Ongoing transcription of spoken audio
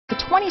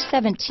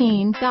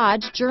2017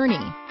 Dodge Journey.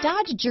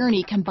 Dodge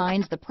Journey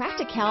combines the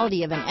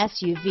practicality of an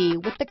SUV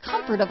with the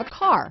comfort of a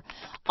car,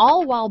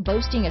 all while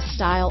boasting a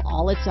style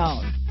all its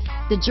own.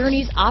 The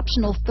Journey's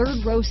optional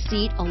third-row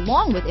seat,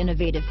 along with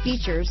innovative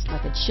features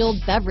like a chilled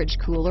beverage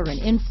cooler and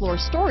in-floor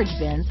storage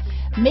bins,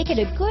 make it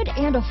a good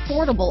and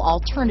affordable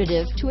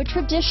alternative to a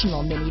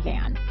traditional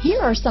minivan.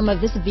 Here are some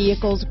of this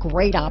vehicle's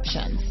great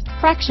options: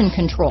 traction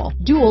control,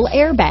 dual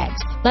airbags,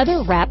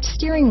 leather-wrapped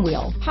steering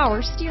wheel,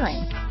 power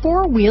steering,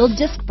 four-wheel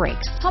disc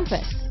brakes,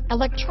 compass,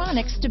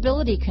 electronic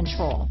stability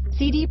control,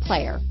 CD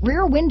player,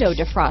 rear window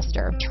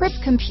defroster, trip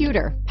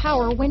computer,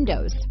 power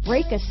windows,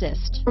 brake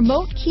assist,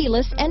 remote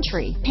keyless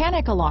entry,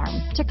 panic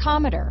alarm,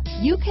 tachometer,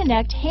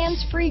 Uconnect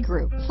hands-free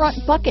group, front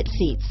bucket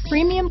seats,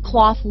 premium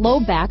cloth low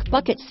back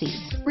bucket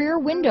seats, rear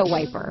window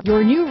wiper.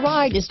 Your new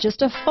ride is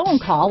just a phone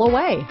call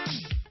away.